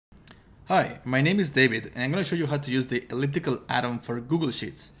Hi, my name is David and I'm going to show you how to use the Elliptical add-on for Google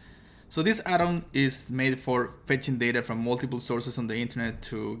Sheets. So this add-on is made for fetching data from multiple sources on the internet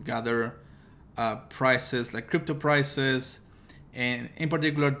to gather prices like crypto prices, and in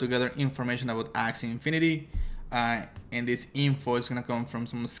particular to gather information about Axie Infinity. And this info is going to come from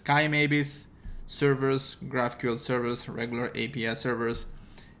some Sky Maybes servers, GraphQL servers, regular API servers,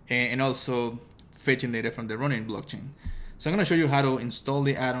 and also fetching data from the running blockchain. So I'm going to show you how to install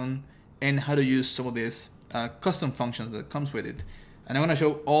the add-on and how to use some of these custom functions that comes with it. And I'm going to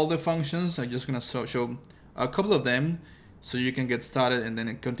show all the functions. I'm just going to show a couple of them so you can get started and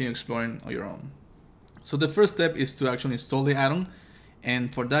then continue exploring on your own. So the first step is to actually install the add-on,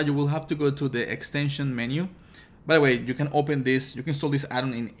 and for that you will have to go to the extension menu. By the way, you can open this, you can install this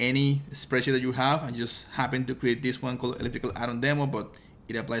add-on in any spreadsheet that you have. I just happen to create this one called Elliptical add-on demo, but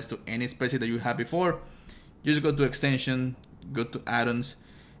it applies to any spreadsheet that you have before. You just go to extension, go to add-ons,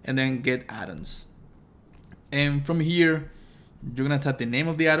 and then get add-ons. And from here, you're gonna type the name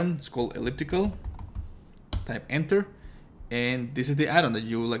of the add-on. It's called Elliptical. Type enter, and this is the add-on that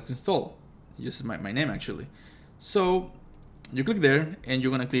you would like to install. This is my name actually. So you click there, and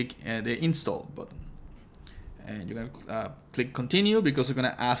you're gonna click the install button, and you're gonna click continue because it's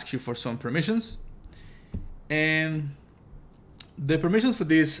gonna ask you for some permissions. And the permissions for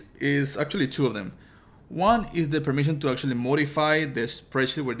this is actually two of them. One is the permission to actually modify the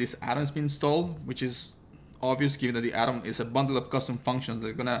spreadsheet where this add-on is being installed, which is obvious given that the add-on is a bundle of custom functions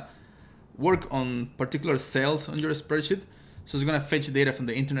that are gonna work on particular cells on your spreadsheet. So it's gonna fetch data from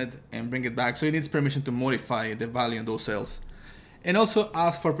the internet and bring it back. So it needs permission to modify the value in those cells. And also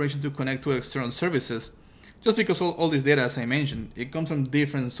ask for permission to connect to external services, just because all this data, as I mentioned, it comes from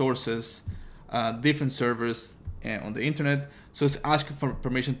different sources, different servers on the internet. So it's asking for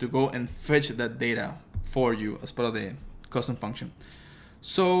permission to go and fetch that data for you as part of the custom function.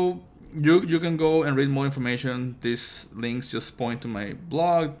 So you can go and read more information. These links just point to my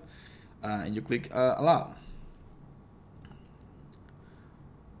blog, and you click allow.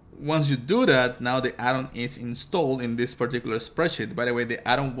 Once you do that, now the add-on is installed in this particular spreadsheet. By the way, the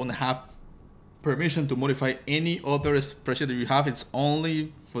add-on won't have permission to modify any other spreadsheet that you have. It's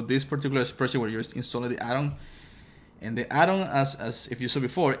only for this particular spreadsheet where you're installing the add-on. And the add-on, as if you saw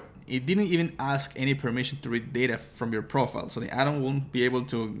before, it didn't even ask any permission to read data from your profile. So the add-on won't be able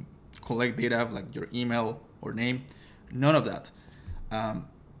to collect data like your email or name, none of that.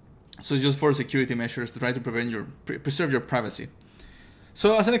 So it's just for security measures to try to preserve your privacy.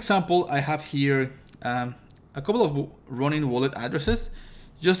 So as an example, I have here a couple of running wallet addresses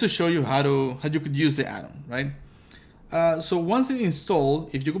just to show you how you could use the add-on, right? So once it's installed,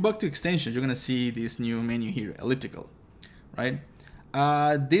 if you go back to extensions, you're gonna see this new menu here, Elliptical, right?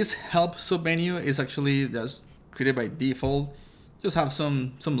 This help submenu is actually just created by default. Just have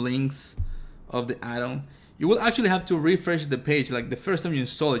some links of the add-on. You will actually have to refresh the page like the first time you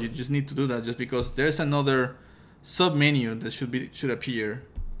install it. You just need to do that just because there's another submenu that should appear,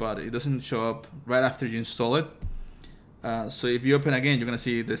 but it doesn't show up right after you install it. So if you open again, you're gonna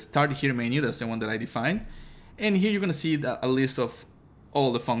see the start here menu. That's the one that I defined. And here you're gonna see a list of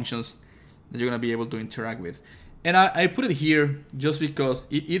all the functions that you're gonna be able to interact with. And I put it here just because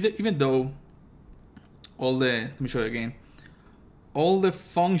even though let me show you again, all the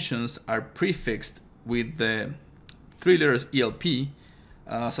functions are prefixed with the 3 letters ELP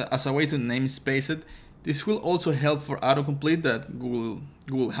as a way to namespace it. This will also help for autocomplete that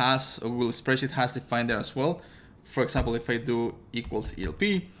Google has, or Google Spreadsheet has defined there as well. For example, if I do equals ELP,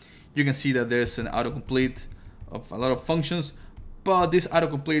 you can see that there's an autocomplete of a lot of functions, but this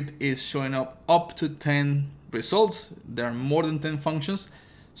autocomplete is showing up to 10 results. There are more than 10 functions,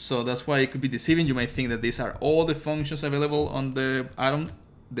 so that's why it could be deceiving. You might think that these are all the functions available on the add-on.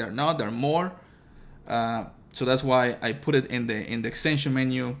 They're not, there are more. So that's why I put it in the extension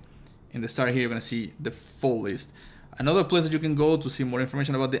menu. In the start here, you're gonna see the full list. Another place that you can go to see more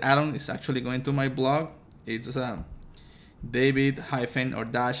information about the add-on is actually going to my blog. It's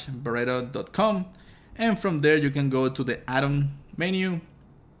david-barreto.com, and from there you can go to the add-on menu,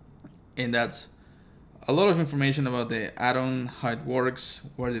 and that's a lot of information about the add-on, how it works,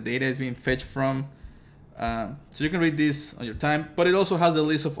 where the data is being fetched from. So you can read this on your time, but it also has a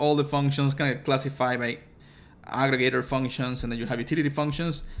list of all the functions kind of classified by aggregator functions, and then you have utility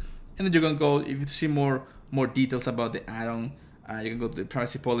functions. And then you can go, if you see more details about the add-on, you can go to the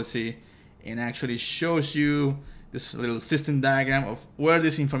privacy policy, and actually shows you this little system diagram of where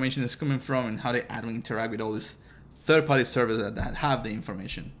this information is coming from and how the add-on interact with all these third-party servers that have the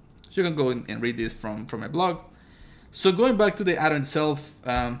information. So you can go and read this from my blog. So going back to the add-on itself,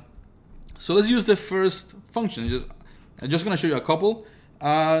 so let's use the first function. I'm just gonna show you a couple.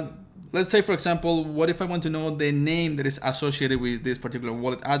 let's say, for example, what if I want to know the name that is associated with this particular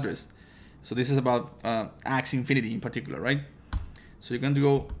wallet address? So this is about Axie Infinity in particular, right? So you're going to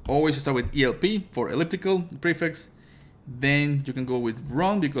go always start with ELP for elliptical prefix. Then you can go with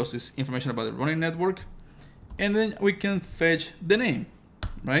run because it's information about the running network. And then we can fetch the name,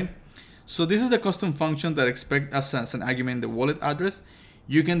 right? So this is the custom function that expects as an argument the wallet address.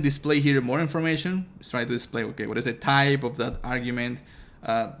 You can display here more information. It's trying to display, okay, what is the type of that argument?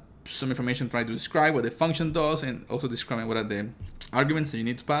 Some information trying to describe what the function does and also describing what are the arguments that you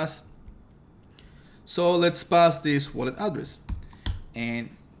need to pass. So let's pass this wallet address. And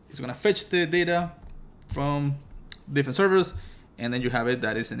it's gonna fetch the data from different servers, and then you have it,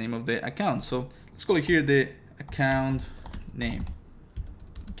 that is the name of the account. So let's call it here the account name.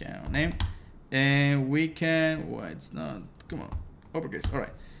 And we can, why it's not, come on, uppercase, all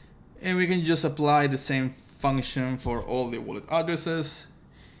right. And we can just apply the same function for all the wallet addresses.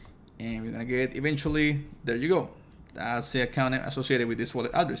 And we're gonna get eventually, there you go. That's the account name associated with this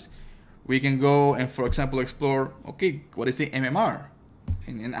wallet address. We can go and, for example, explore, okay, what is the MMR?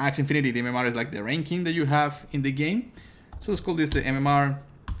 In Axie Infinity, the MMR is like the ranking that you have in the game. So let's call this the MMR,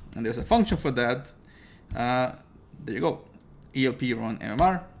 and there's a function for that. There you go, ELP run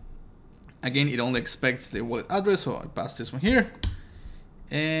MMR. Again, it only expects the wallet address, so I pass this one here.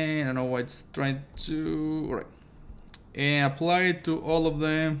 And I don't know why it's trying to, all right. And apply it to all of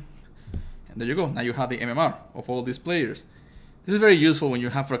them. And there you go, now you have the MMR of all these players. This is very useful when you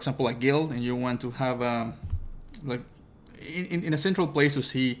have, for example, a guild and you want to have like in a central place to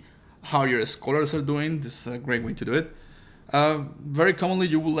see how your scholars are doing. This is a great way to do it. Very commonly,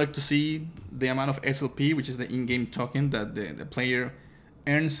 you would like to see the amount of SLP, which is the in-game token that the player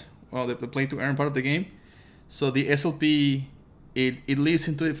earns, well, the play to earn part of the game. So the SLP, it lives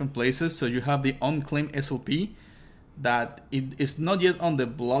in two different places. So you have the unclaimed SLP that it is not yet on the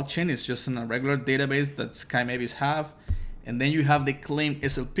blockchain. It's just in a regular database that SkyMavis have. And then you have the claimed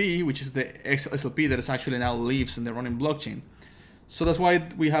SLP, which is the SLP that is actually now lives in the running blockchain. So that's why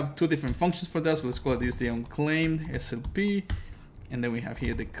we have two different functions for that. So let's call this the unclaimed SLP. And then we have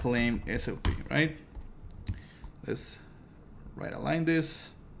here the claimed SLP, right? Let's right align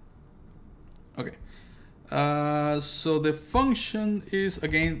this. Okay. So the function is,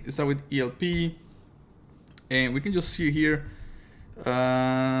 again, start with ELP. And we can just see here.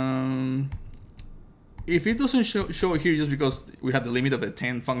 If it doesn't show here just because we have the limit of the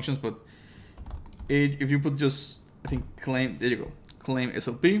 10 functions, but if you put just, I think, claim, there you go, claim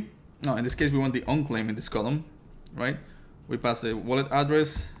SLP. No, in this case, we want the unclaimed in this column, right? We pass the wallet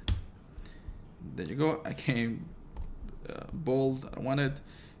address. There you go. I can bold, I don't want it,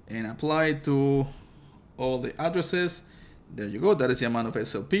 and apply it to all the addresses. There you go. That is the amount of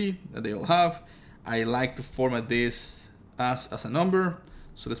SLP that they all have. I like to format this as a number.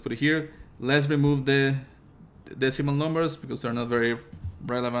 So let's put it here. Let's remove the decimal numbers because they're not very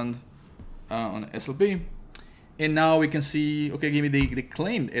relevant on SLP. And now we can see, okay, give me the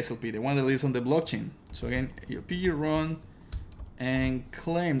claimed SLP, the one that lives on the blockchain. So again, ELP run and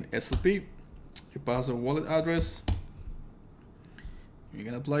claimed SLP. You pass the wallet address. You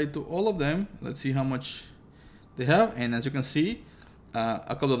can apply it to all of them. Let's see how much they have. And as you can see, a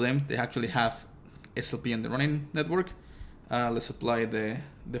couple of them, they actually have SLP on the running network. Let's apply the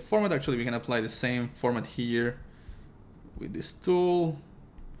format. Actually, we can apply the same format here with this tool.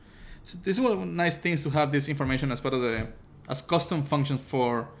 So this is one of the nice things to have this information as part of as custom functions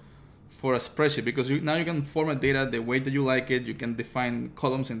for a spreadsheet, because now you can format data the way that you like it. You can define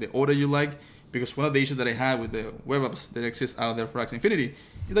columns in the order you like, because one of the issues that I had with the web apps that exist out there for Axie Infinity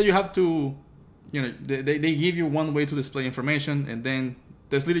is that you have to, you know, they give you one way to display information, and then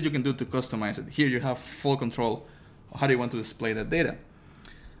there's little you can do to customize it. Here you have full control. How do you want to display that data?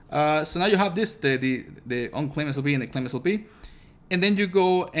 So now you have this, the unclaimed SLP and the claimed SLP. And then you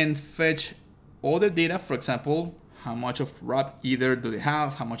go and fetch all the data. For example, how much of wrap either do they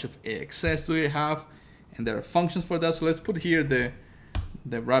have? How much of AXS do they have? And there are functions for that. So let's put here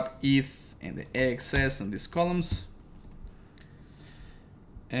the wrap ETH and the AXS in these columns.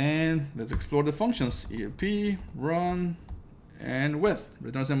 And let's explore the functions. ELP, run, and WETH.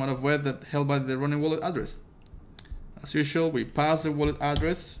 Returns the amount of WETH that held by the running wallet address. As usual, we pass the wallet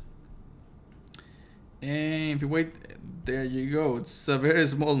address, and if you wait, there you go. It's a very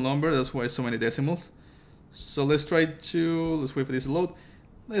small number, that's why so many decimals. So let's wait for this to load.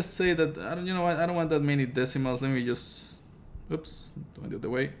 Let's say that, I don't want that many decimals. Let me just, oops, don't do it the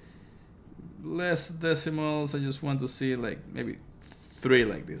way. Less decimals, I just want to see like maybe 3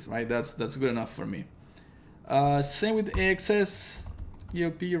 like this, right? That's good enough for me. Same with AXS,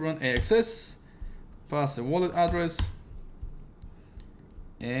 ELP run AXS. Pass the wallet address,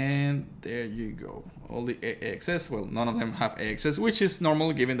 And there you go. All the AXS, well, none of them have AXS, which is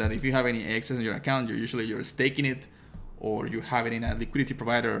normal given that if you have any AXS in your account, you're staking it or you have it in a liquidity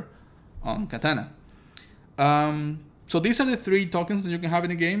provider on Katana. So these are the 3 tokens that you can have in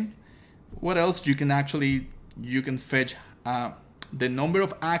the game. What else? You can fetch the number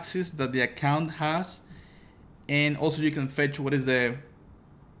of axes that the account has, and also you can fetch what is a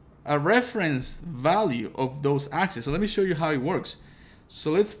reference value of those axes. So let me show you how it works.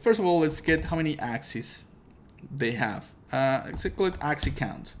 So first of all, let's get how many axes they have. Let's call it Axie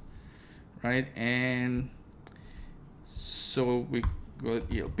count, right? And so we go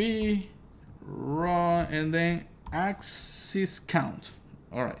to ELP, raw, and then axis count.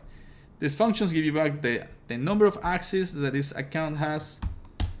 All right. These functions give you back the number of axes that this account has.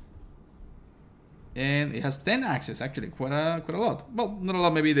 And it has 10 axes, actually, quite a lot. Well, not a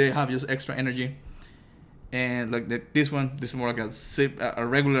lot, maybe they have just extra energy. And like this is more like a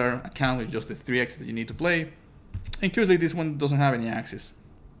regular account with just the 3 axes that you need to play. And curiously, this one doesn't have any axes.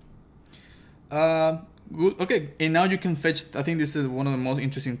 Good. Okay, and now you can fetch, I think this is one of the most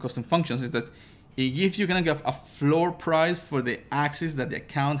interesting custom functions, is that it gives you kind of a floor price for the axes that the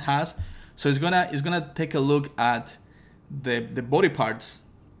account has. So it's gonna take a look at the body parts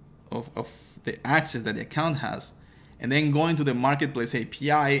of the axes that the account has, and then go into the marketplace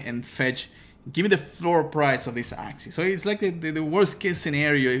API and fetch, give me the floor price of this axis. So it's like the worst case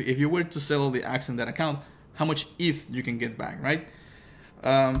scenario. If you were to sell all the axes in that account, how much ETH you can get back, right?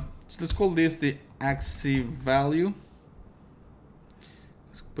 So let's call this the Axie value.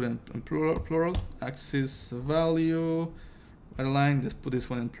 Let's put it in plural, axis value, right line. Let's put this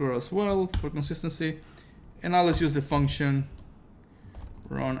one in plural as well for consistency. And now let's use the function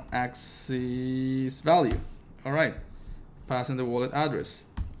run axis value. All right, passing the wallet address,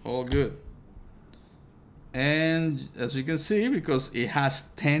 all good. And as you can see, because it has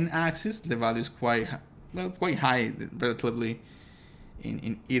 10 axes, the value is quite high relatively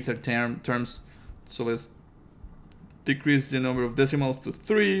in Ether terms. So let's decrease the number of decimals to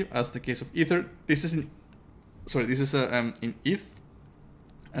 3 as the case of Ether. This is in ETH,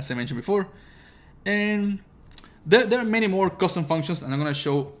 as I mentioned before. And there are many more custom functions, and I'm going to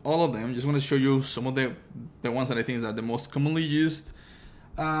show all of them. I'm just going to show you some of the ones that I think are the most commonly used.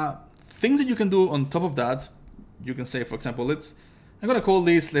 Things that you can do on top of that, you can say, for example, I'm going to call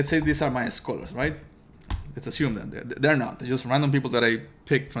these, let's say these are my scholars, right? Let's assume that they're not. They're just random people that I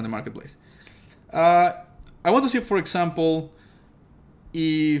picked from the marketplace. I want to see, for example,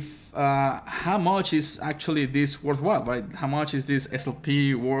 if how much is actually this worthwhile, right? How much is this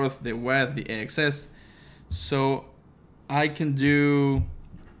SLP worth, the WETH, the AXS? So I can do,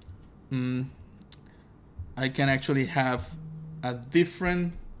 I can actually have a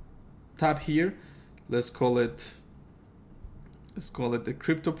different tab here. Let's call it the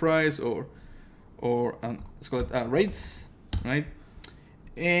crypto price, or let's call it rates, right?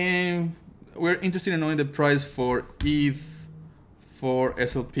 And we're interested in knowing the price for ETH, for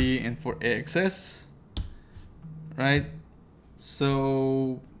SLP, and for AXS, right?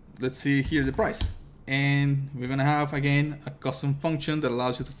 So let's see here the price. And we're gonna have, again, a custom function that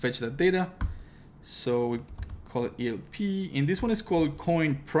allows you to fetch that data. So we call it ELP, and this one is called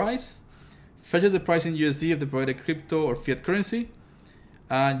coin price. Fetches the price in USD of the provided crypto or fiat currency.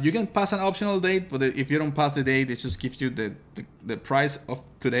 You can pass an optional date, but if you don't pass the date, it just gives you the price of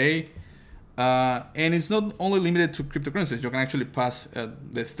today. And it's not only limited to cryptocurrencies. You can actually pass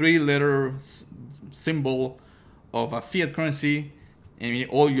the 3-letter symbol of a fiat currency, and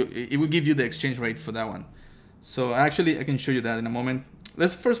it will give you the exchange rate for that one. So actually, I can show you that in a moment.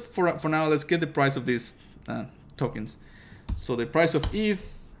 Let's first, for now, let's get the price of these tokens. So the price of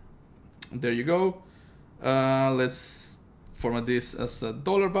ETH, there you go. Let's format this as a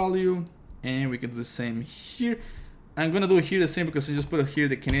dollar value, and we can do the same here. I'm gonna do here the same because I just put here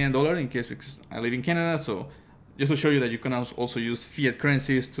the Canadian dollar in case, because I live in Canada. So just to show you that you can also use fiat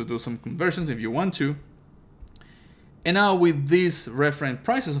currencies to do some conversions if you want to. And now with these reference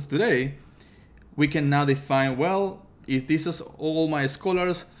prices of today, we can now define, well, if this is all my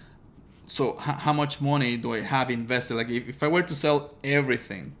scholars, so how much money do I have invested? Like if I were to sell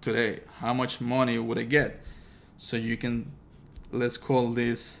everything today, how much money would I get? So you can, let's call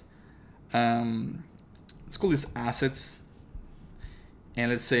this assets. And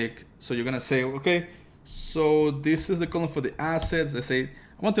let's say, so you're gonna say, okay, so this is the column for the assets. Let's say,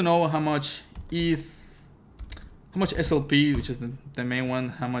 I want to know how much ETH, how much SLP, which is the main one,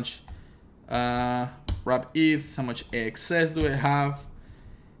 how much wrap ETH, how much AXS do I have,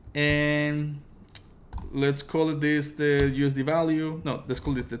 and let's call it this the USD value. No, let's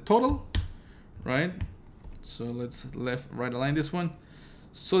call this the total, right? So let's right align this one.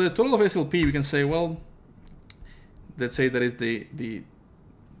 So the total of SLP, we can say, well, let's say that is the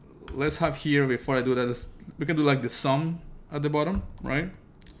let's have here, before I do that, we can do like the sum at the bottom, right?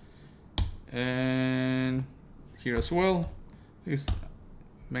 And here as well. This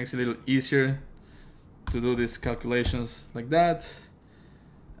makes it a little easier to do these calculations like that.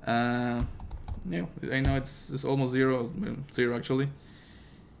 Yeah, I know it's almost zero actually.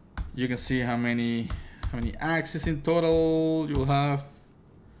 You can see how many axes in total you'll have,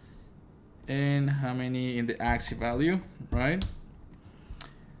 and how many in the Axie value, right?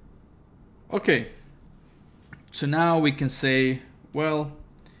 Okay, so now we can say, well,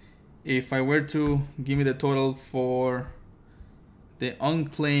 if I were to give me the total for the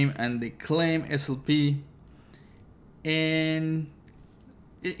unclaimed and the claim SLP, and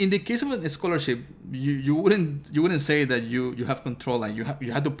in the case of a scholarship, you wouldn't say that you have control, like you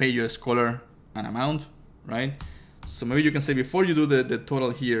have to pay your scholar an amount, right? So maybe you can say, before you do the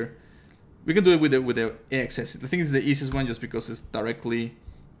total here, we can do it with the AXS. I think it's the easiest one, just because it's directly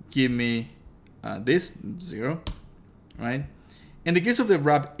give me this 0, right? In the case of the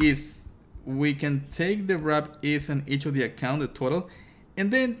wrap ETH, we can take the wrap ETH on each of the account, the total,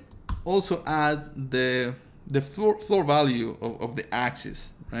 and then also add the floor value of the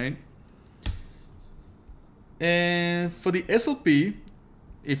axis, right? And for the SLP,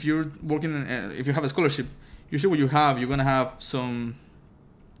 if you're working if you have a scholarship, usually what you're gonna have some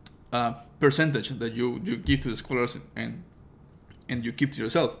percentage that you give to the scholars and you keep to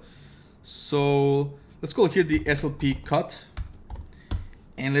yourself. So let's call here the SLP cut,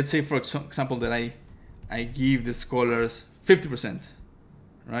 and let's say, for example, that I give the scholars 50%,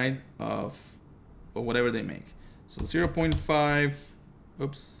 right, of whatever they make. So 0.5,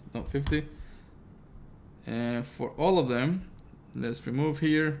 oops, no, 50. And for all of them, let's remove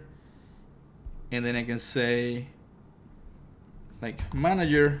here, and then I can say like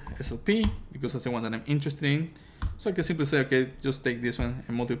manager SLP, because that's the one that I'm interested in. So I can simply say, okay, just take this one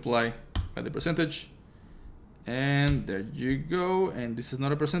and multiply by the percentage, and there you go. And this is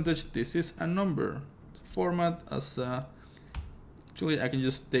not a percentage, this is a number. Format as actually I can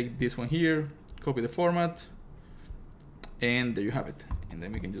just take this one here, copy the format, and there you have it. And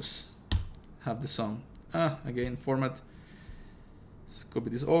then we can just have the sum. Again, format, let's copy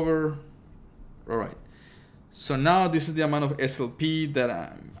this over. All right, so now this is the amount of SLP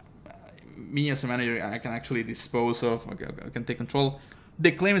that me as a manager, I can actually dispose of. I can take control.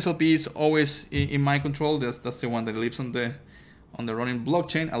 The claim SLP is always in my control. That's the one that lives on the running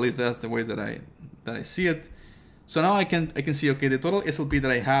blockchain. At least that's the way that I see it. So now I can see, okay, the total SLP that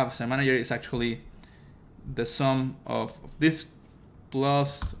I have as a manager is actually the sum of this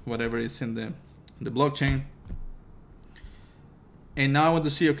plus whatever is in the blockchain. And now I want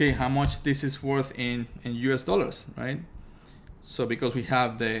to see, okay, how much this is worth in US dollars, right? So because we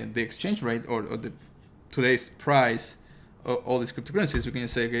have the exchange rate or the today's price of all these cryptocurrencies, we can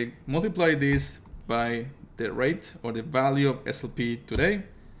say, okay, multiply this by the rate or the value of SLP today.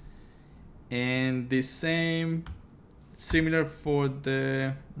 And the same, similar for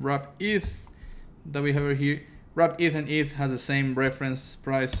the wrap ETH that we have over here. Wrap ETH and ETH has the same reference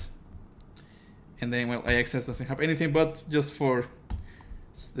price. And then, well, AXS doesn't have anything, but just for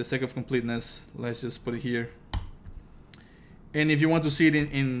the sake of completeness, let's just put it here. And if you want to see it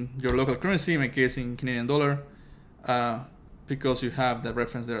in your local currency, in my case in Canadian dollar, because you have the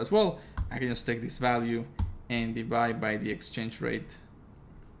reference there as well, I can just take this value and divide by the exchange rate.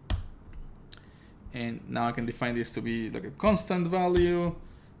 And now I can define this to be like a constant value.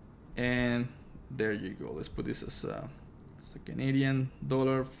 And there you go. Let's put this as a Canadian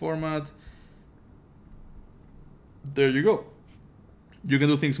dollar format. There you go. You can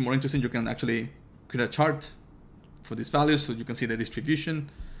do things more interesting. You can actually create a chart for these values so you can see the distribution.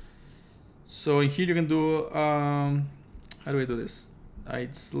 So in here you can do, how do I do this? I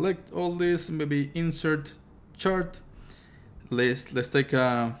select all this, maybe insert chart. Let's take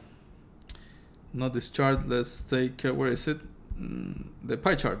not this chart, let's take, where is it? The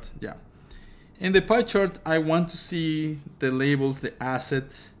pie chart, yeah. In the pie chart, I want to see the labels, the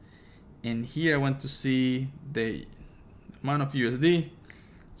asset, and here I want to see the amount of USD.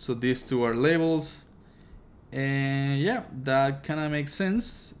 So these two are labels, and yeah, that kind of makes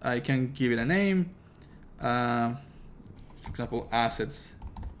sense. I can give it a name, for example, assets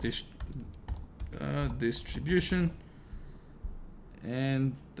distribution,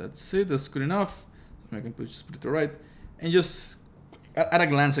 and that's it. That's good enough. I can just put it to right, and just at a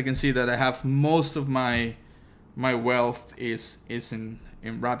glance, I can see that I have most of my wealth is in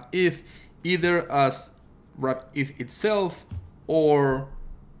wrap ETH, either as wrap ETH itself or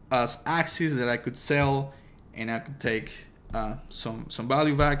as axes that I could sell, and I could take some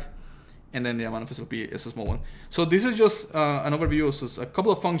value back, and then the amount of SLP is a small one. So this is just an overview of a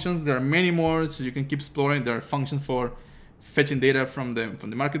couple of functions. There are many more, so you can keep exploring. There are functions for fetching data from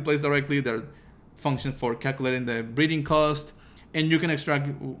the marketplace directly. There are functions for calculating the breeding cost, and you can extract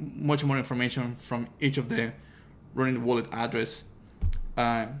much more information from each of the running wallet address.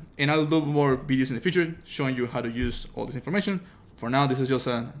 And I'll do more videos in the future showing you how to use all this information. For now, this is just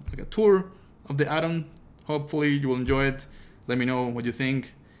like a tour of the add-on. Hopefully you will enjoy it. Let me know what you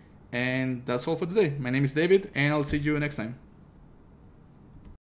think. And that's all for today. My name is David, and I'll see you next time.